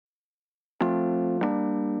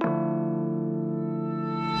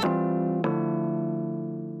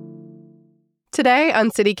Today on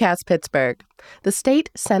CityCast Pittsburgh, the state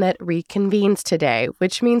Senate reconvenes today,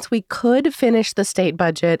 which means we could finish the state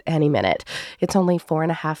budget any minute. It's only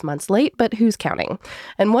 4.5 months late, but who's counting?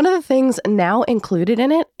 And one of the things now included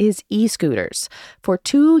in it is e-scooters. For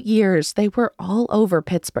 2 years, they were all over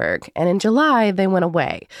Pittsburgh, and in July, they went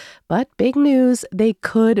away. But big news, they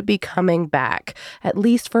could be coming back, at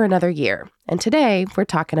least for another year. And today, we're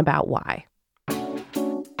talking about why.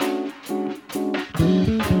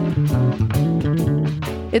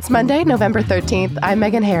 It's Monday, November 13th. I'm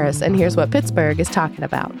Megan Harris, and here's what Pittsburgh is talking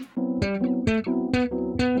about.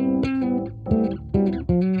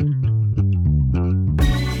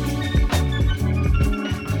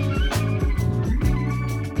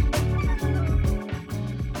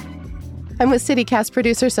 I'm with CityCast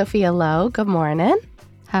producer Sophia Lowe. Good morning.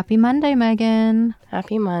 Happy Monday, Megan.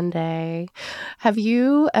 Happy Monday. Have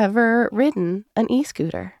you ever ridden an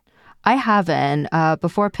e-scooter? I haven't.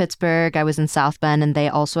 Before Pittsburgh, I was in South Bend, and they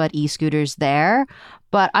also had e-scooters there.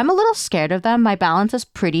 But I'm a little scared of them. My balance is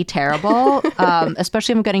pretty terrible,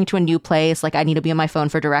 especially if I'm getting to a new place. Like, I need to be on my phone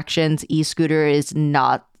for directions. E-scooter is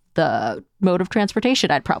not the mode of transportation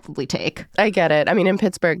I'd probably take. I get it. I mean, in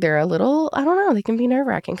Pittsburgh, they're a little, I don't know, they can be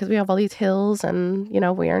nerve-wracking because we have all these hills and, you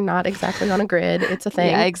know, we are not exactly on a grid. It's a thing.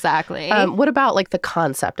 Yeah, exactly. What about, like, the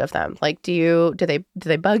concept of them? Like, do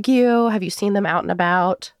they bug you? Have you seen them out and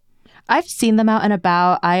about? I've seen them out and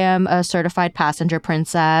about. I am a certified passenger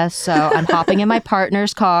princess, so I'm hopping in my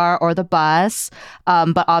partner's car or the bus.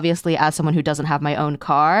 But obviously, as someone who doesn't have my own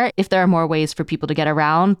car, if there are more ways for people to get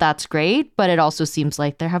around, that's great. But it also seems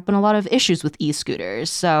like there have been a lot of issues with e-scooters.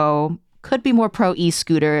 So could be more pro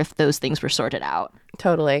e-scooter if those things were sorted out.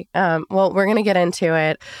 Totally. Well, we're going to get into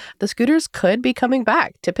it. The scooters could be coming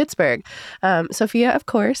back to Pittsburgh. Sophia, of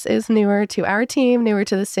course, is newer to our team, newer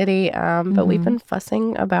to the city, but we've been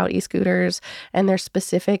fussing about e-scooters and their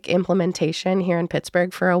specific implementation here in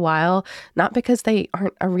Pittsburgh for a while, not because they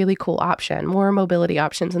aren't a really cool option. More mobility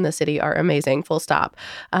options in the city are amazing, full stop,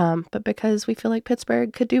 but because we feel like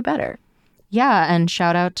Pittsburgh could do better. Yeah, and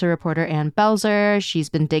shout out to reporter Ann Belzer. She's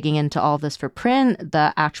been digging into all this for print,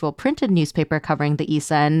 the actual printed newspaper covering the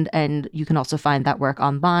East End, and you can also find that work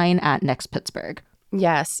online at Next Pittsburgh.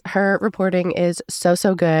 Yes, her reporting is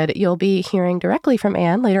so good. You'll be hearing directly from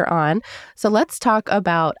Ann later on. So let's talk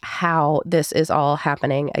about how this is all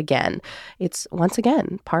happening again. It's, once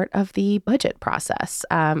again, part of the budget process.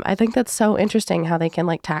 I think that's so interesting how they can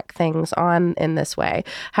tack things on in this way.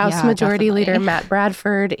 House Majority Leader Matt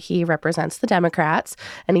Bradford, he represents the Democrats,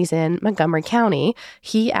 and he's in Montgomery County.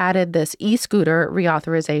 He added this e-scooter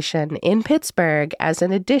reauthorization in Pittsburgh as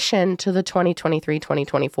an addition to the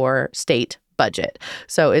 2023-2024 state budget.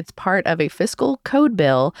 So it's part of a fiscal code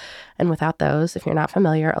bill. And without those, if you're not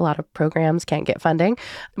familiar, a lot of programs can't get funding.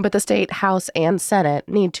 But the state House and Senate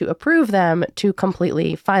need to approve them to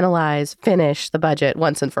completely finish the budget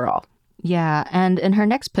once and for all. Yeah. And in her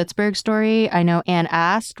next Pittsburgh story, I know Ann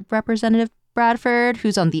asked Representative Bradford,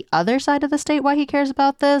 who's on the other side of the state, why he cares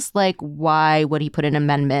about this. Like, why would he put an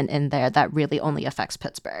amendment in there that really only affects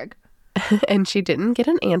Pittsburgh? And she didn't get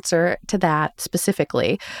an answer to that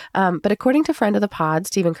specifically. But according to friend of the pod,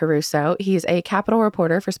 Stephen Caruso, he's a Capitol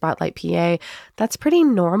reporter for Spotlight PA. That's pretty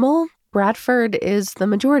normal. Bradford is the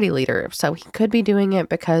majority leader, so he could be doing it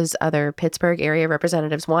because other Pittsburgh area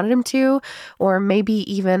representatives wanted him to, or maybe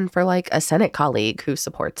even for a Senate colleague who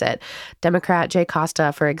supports it. Democrat Jay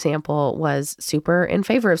Costa, for example, was super in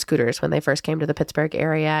favor of scooters when they first came to the Pittsburgh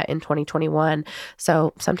area in 2021.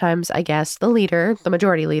 So sometimes, I guess, the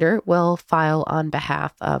majority leader, will file on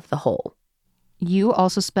behalf of the whole. You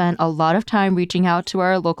also spent a lot of time reaching out to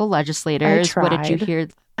our local legislators. I tried. What did you hear?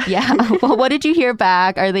 Yeah. Well, what did you hear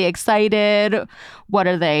back? Are they excited? What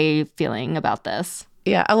are they feeling about this?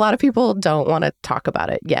 Yeah, a lot of people don't want to talk about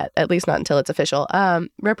it yet, at least not until it's official.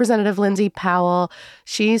 Representative Lindsay Powell,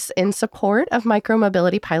 she's in support of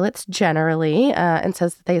micromobility pilots generally, and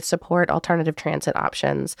says that they support alternative transit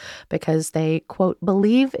options because they, quote,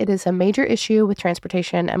 believe it is a major issue with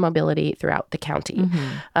transportation and mobility throughout the county.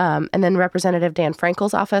 And then Representative Dan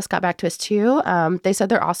Frankel's office got back to us too. They said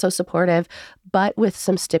they're also supportive, but with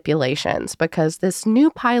some stipulations because this new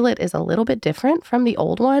pilot is a little bit different from the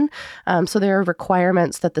old one. So there are requirements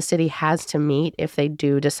that the city has to meet if they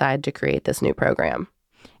do decide to create this new program.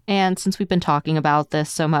 And since we've been talking about this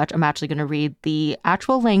so much, I'm actually going to read the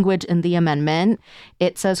actual language in the amendment.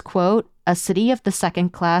 It says, quote, a city of the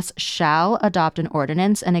second class shall adopt an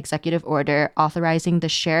ordinance and executive order authorizing the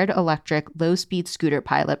shared electric low-speed scooter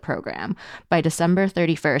pilot program by December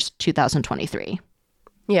 31st, 2023.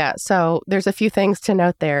 Yeah, so there's a few things to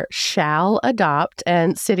note there. Shall adopt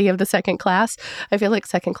and city of the second class. I feel like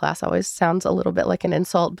second class always sounds a little bit like an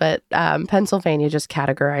insult, but Pennsylvania just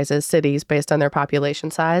categorizes cities based on their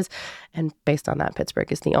population size. And based on that, Pittsburgh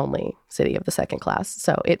is the only city of the second class.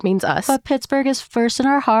 So it means us. But Pittsburgh is first in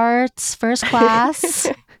our hearts, first class.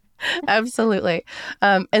 Absolutely.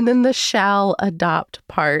 And then the shall adopt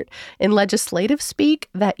part. In legislative speak,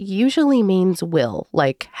 that usually means will,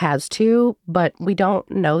 like has to, but we don't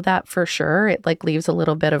know that for sure. It leaves a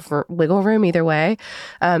little bit of wiggle room either way.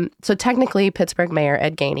 So technically, Pittsburgh Mayor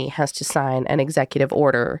Ed Gainey has to sign an executive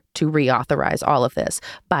order to reauthorize all of this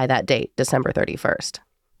by that date, December 31st.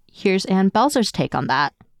 Here's Ann Belzer's take on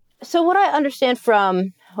that. So what I understand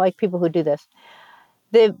from people who do this,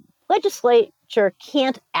 the legislature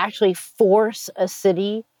can't actually force a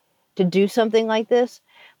city to do something like this,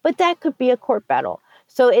 but that could be a court battle.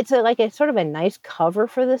 So it's a sort of a nice cover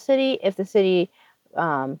for the city if the city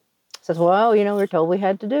says, well, we're told we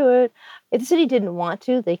had to do it. If the city didn't want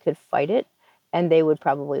to, they could fight it and they would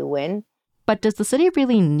probably win. But does the city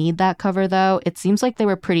really need that cover, though? It seems like they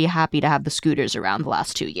were pretty happy to have the scooters around the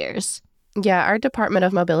last 2 years. Yeah, our Department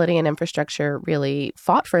of Mobility and Infrastructure really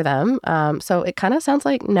fought for them. So it kind of sounds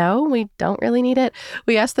like, no, we don't really need it.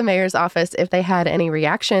 We asked the mayor's office if they had any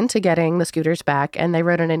reaction to getting the scooters back, and they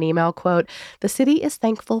wrote in an email, quote, "The city is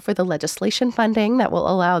thankful for the legislation funding that will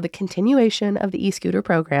allow the continuation of the e-scooter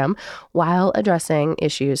program while addressing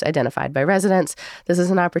issues identified by residents. This is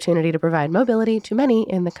an opportunity to provide mobility to many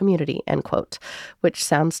in the community," end quote, which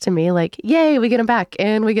sounds to me like, yay, we get them back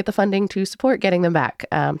and we get the funding to support getting them back.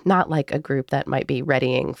 Not like a group that might be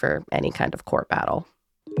readying for any kind of court battle.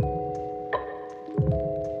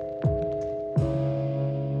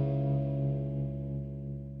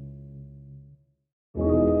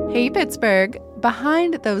 Hey, Pittsburgh.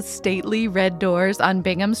 Behind those stately red doors on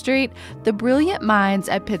Bingham Street, the brilliant minds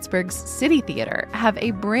at Pittsburgh's City Theater have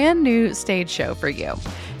a brand new stage show for you.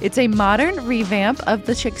 It's a modern revamp of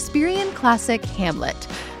the Shakespearean classic Hamlet.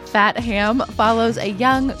 Fat Ham follows a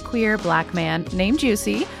young queer black man named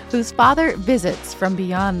Juicy, whose father visits from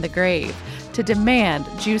beyond the grave to demand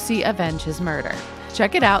Juicy avenge his murder.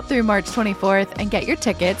 Check it out through March 24th and get your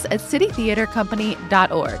tickets at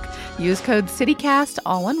citytheatercompany.org. Use code CityCast,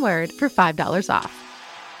 all one word, for $5 off.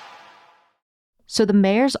 So the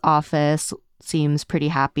mayor's office seems pretty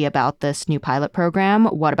happy about this new pilot program.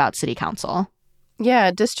 What about city council?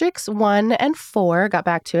 Yeah, Districts 1 and 4 got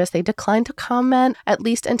back to us. They declined to comment, at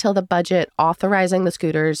least until the budget authorizing the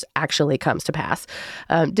scooters actually comes to pass.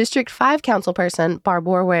 District 5 councilperson Barb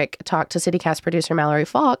Warwick talked to CityCast producer Mallory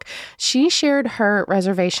Falk. She shared her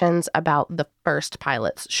reservations about the first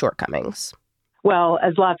pilot's shortcomings. Well,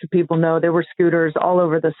 as lots of people know, there were scooters all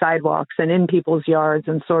over the sidewalks and in people's yards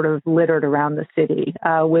and sort of littered around the city,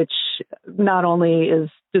 which not only is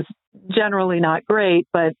just generally not great,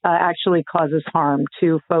 but actually causes harm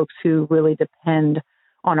to folks who really depend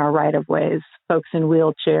on our right-of-ways, folks in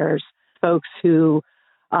wheelchairs, folks who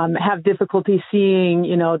have difficulty seeing,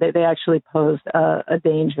 they actually pose a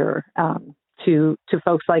danger to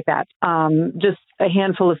folks like that. Just a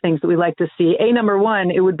handful of things that we like to see. Number one,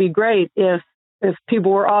 it would be great if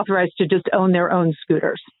people were authorized to just own their own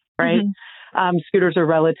scooters, right? Mm-hmm. Scooters are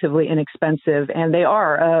relatively inexpensive, and they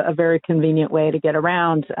are a very convenient way to get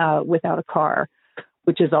around without a car,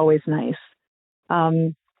 which is always nice.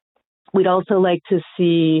 We'd also like to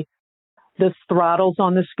see the throttles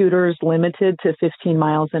on the scooters limited to 15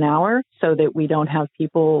 miles an hour so that we don't have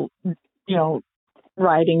people,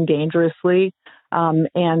 riding dangerously.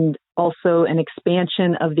 And also an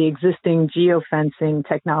expansion of the existing geofencing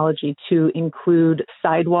technology to include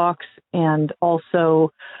sidewalks and also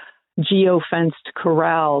geofenced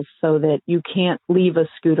corrals so that you can't leave a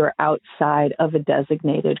scooter outside of a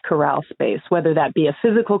designated corral space, whether that be a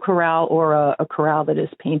physical corral or a corral that is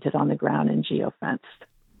painted on the ground and geofenced.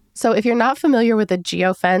 So if you're not familiar with a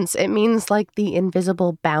geofence, it means like the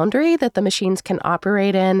invisible boundary that the machines can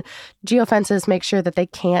operate in. Geofences make sure that they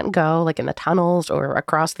can't go like in the tunnels or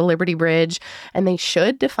across the Liberty Bridge, and they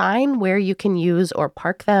should define where you can use or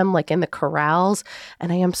park them like in the corrals.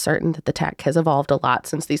 And I am certain that the tech has evolved a lot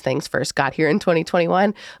since these things first got here in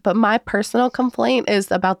 2021. But my personal complaint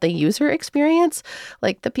is about the user experience.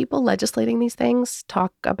 Like the people legislating these things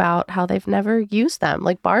talk about how they've never used them.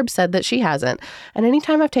 Like Barb said that she hasn't. And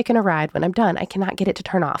anytime I've taken taken a ride, when I'm done, I cannot get it to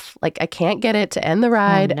turn off. Like, I can't get it to end the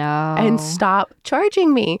ride and stop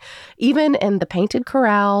charging me. Even in the painted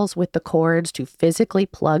corrals with the cords to physically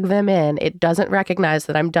plug them in, it doesn't recognize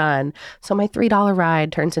that I'm done. So my $3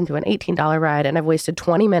 ride turns into an $18 ride, and I've wasted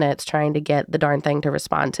 20 minutes trying to get the darn thing to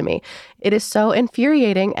respond to me. It is so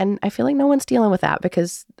infuriating, and I feel like no one's dealing with that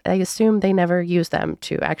because I assume they never use them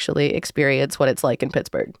to actually experience what it's like in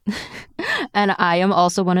Pittsburgh. And I am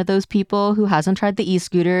also one of those people who hasn't tried the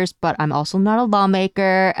e-scooters, but I'm also not a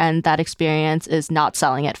lawmaker, and that experience is not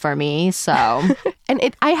selling it for me. So,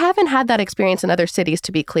 and I haven't had that experience in other cities,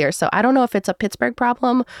 to be clear. So I don't know if it's a Pittsburgh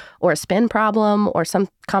problem or a spin problem or some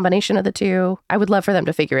combination of the two. I would love for them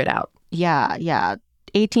to figure it out. Yeah.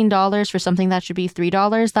 $18 for something that should be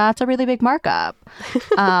 $3, that's a really big markup.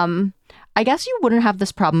 I guess you wouldn't have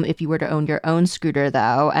this problem if you were to own your own scooter,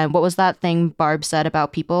 though. And what was that thing Barb said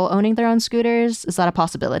about people owning their own scooters? Is that a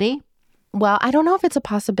possibility? Well, I don't know if it's a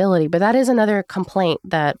possibility, but that is another complaint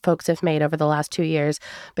that folks have made over the last 2 years,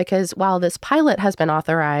 because while this pilot has been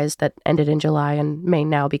authorized that ended in July and may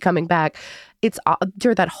now be coming back, it's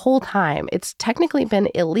during that whole time, it's technically been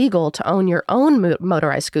illegal to own your own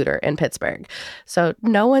motorized scooter in Pittsburgh. So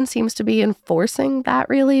no one seems to be enforcing that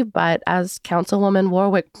really. But as Councilwoman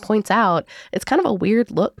Warwick points out, it's kind of a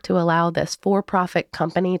weird look to allow this for-profit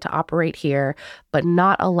company to operate here, but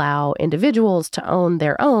not allow individuals to own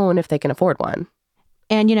their own if they can afford one.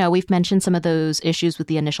 And, you know, we've mentioned some of those issues with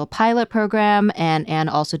the initial pilot program, and Anne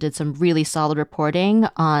also did some really solid reporting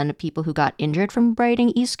on people who got injured from riding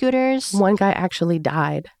e-scooters. One guy actually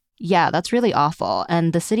died. Yeah, that's really awful.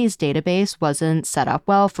 And the city's database wasn't set up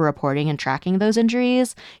well for reporting and tracking those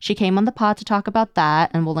injuries. She came on the pod to talk about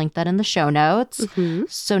that, and we'll link that in the show notes. Mm-hmm.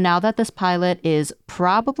 So now that this pilot is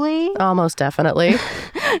probably... almost definitely...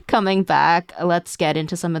 coming back, let's get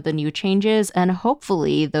into some of the new changes, and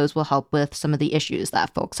hopefully those will help with some of the issues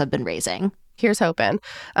that folks have been raising. Here's hoping.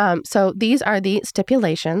 So these are the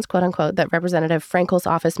stipulations, quote unquote, that Representative Frankel's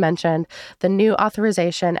office mentioned. The new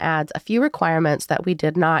authorization adds a few requirements that we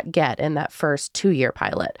did not get in that first 2-year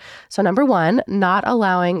pilot. So number 1, not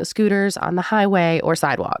allowing scooters on the highway or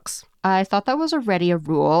sidewalks. I thought that was already a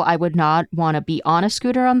rule. I would not want to be on a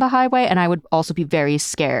scooter on the highway, and I would also be very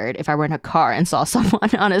scared if I were in a car and saw someone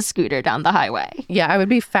on a scooter down the highway. Yeah, I would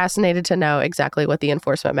be fascinated to know exactly what the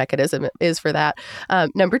enforcement mechanism is for that.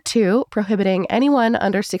 Number 2, prohibiting anyone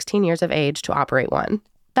under 16 years of age to operate one.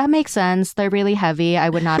 That makes sense. They're really heavy. I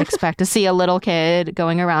would not expect to see a little kid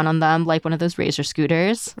going around on them like one of those Razor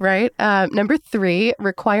scooters. Right. Number 3,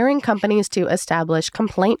 requiring companies to establish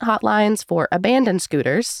complaint hotlines for abandoned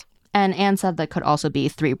scooters. And Anne said that could also be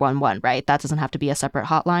 311, right? That doesn't have to be a separate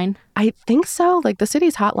hotline? I think so. Like, the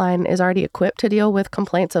city's hotline is already equipped to deal with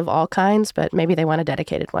complaints of all kinds, but maybe they want a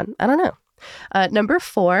dedicated one. I don't know. Number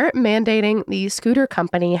 4, mandating the scooter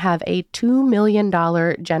company have a $2 million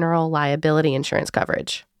general liability insurance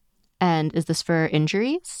coverage. And is this for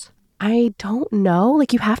injuries? I don't know.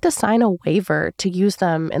 Like, you have to sign a waiver to use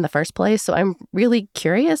them in the first place. So I'm really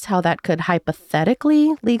curious how that could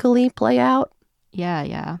hypothetically, legally play out.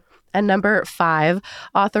 Yeah. And number 5,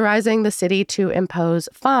 authorizing the city to impose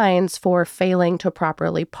fines for failing to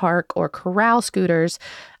properly park or corral scooters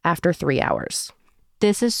after 3 hours.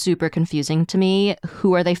 This is super confusing to me.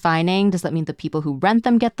 Who are they fining? Does that mean the people who rent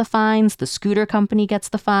them get the fines? The scooter company gets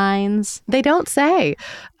the fines? They don't say.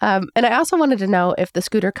 And I also wanted to know if the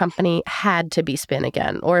scooter company had to be Spin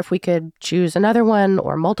again, or if we could choose another one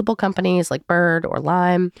or multiple companies like Bird or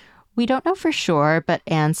Lime. We don't know for sure, but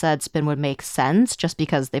Anne said Spin would make sense just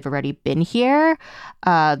because they've already been here.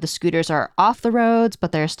 The scooters are off the roads,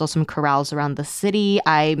 but there are still some corrals around the city.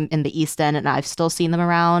 I'm in the East End and I've still seen them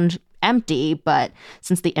around empty, but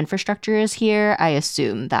since the infrastructure is here, I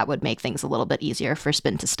assume that would make things a little bit easier for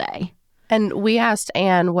Spin to stay. And we asked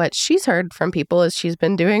Anne what she's heard from people as she's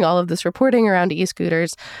been doing all of this reporting around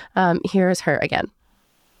e-scooters. Here's her again.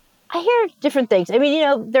 I hear different things. I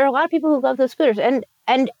mean, there are a lot of people who love those scooters.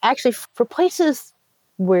 And actually, for places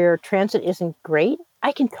where transit isn't great,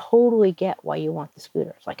 I can totally get why you want the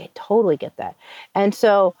scooters. Like, I totally get that. And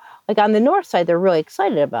so, like, on the north side, they're really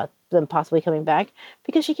excited about them possibly coming back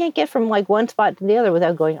because you can't get from, like, one spot to the other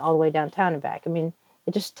without going all the way downtown and back. I mean,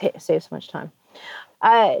 it just saves so much time.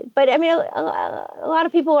 But, I mean, a lot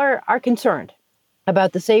of people are concerned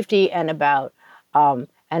about the safety and about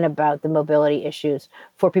the mobility issues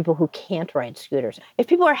for people who can't ride scooters. If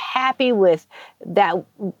people are happy with that,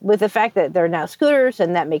 with the fact that they're now scooters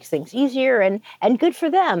and that makes things easier and good for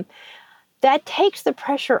them, that takes the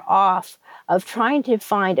pressure off of trying to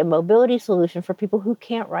find a mobility solution for people who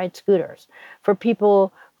can't ride scooters, for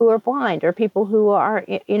people who are blind or people who are,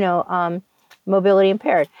 mobility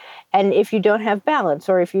impaired. And if you don't have balance,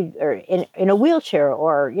 or if you are in a wheelchair,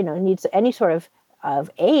 or, needs any sort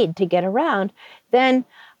of aid to get around, then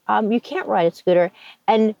you can't ride a scooter.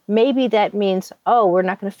 And maybe that means, we're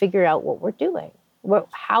not going to figure out what we're doing.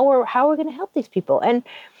 How are we going to help these people?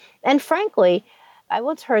 And frankly, I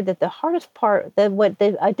once heard that the hardest part, that what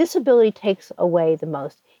a disability takes away the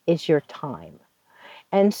most, is your time.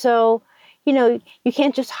 And so, you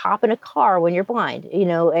can't just hop in a car when you're blind,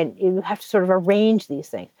 and you have to sort of arrange these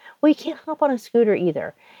things. Well, you can't hop on a scooter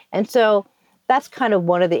either. And so that's kind of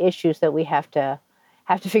one of the issues that we have to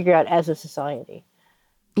figure out as a society.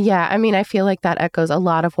 Yeah, I mean, I feel like that echoes a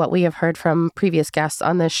lot of what we have heard from previous guests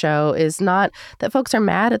on this show, is not that folks are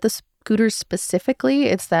mad at the scooters specifically.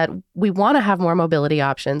 It's that we want to have more mobility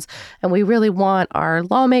options, and we really want our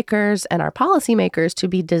lawmakers and our policymakers to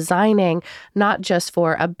be designing not just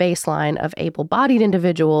for a baseline of able-bodied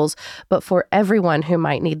individuals, but for everyone who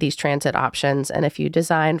might need these transit options. And if you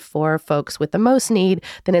design for folks with the most need,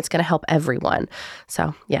 then it's going to help everyone.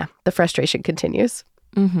 So yeah, the frustration continues.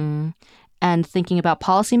 Mm-hmm. And thinking about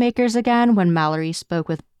policymakers again, when Mallory spoke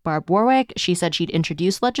with Barb Warwick, she said she'd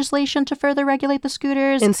introduce legislation to further regulate the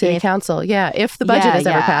scooters. In city council, yeah. If the budget is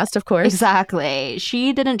ever passed, of course. Exactly.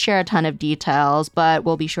 She didn't share a ton of details, but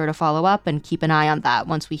we'll be sure to follow up and keep an eye on that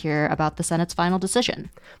once we hear about the Senate's final decision.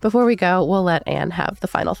 Before we go, we'll let Anne have the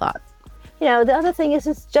final thought. The other thing is,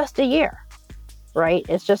 it's just a year, right?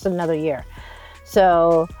 It's just another year.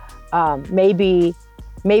 So maybe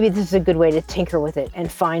this is a good way to tinker with it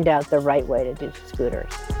and find out the right way to do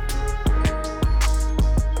scooters.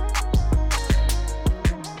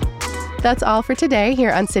 That's all for today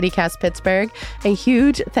here on CityCast Pittsburgh. A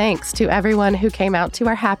huge thanks to everyone who came out to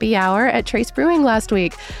our happy hour at Trace Brewing last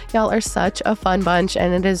week. Y'all are such a fun bunch,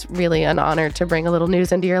 and it is really an honor to bring a little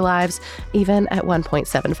news into your lives, even at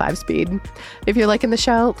 1.75 speed. If you're liking the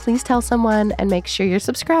show, please tell someone and make sure you're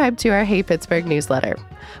subscribed to our Hey Pittsburgh newsletter.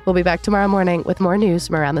 We'll be back tomorrow morning with more news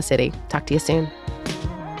from around the city. Talk to you soon.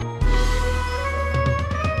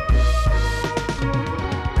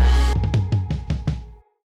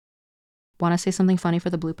 Want to say something funny for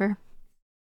the blooper?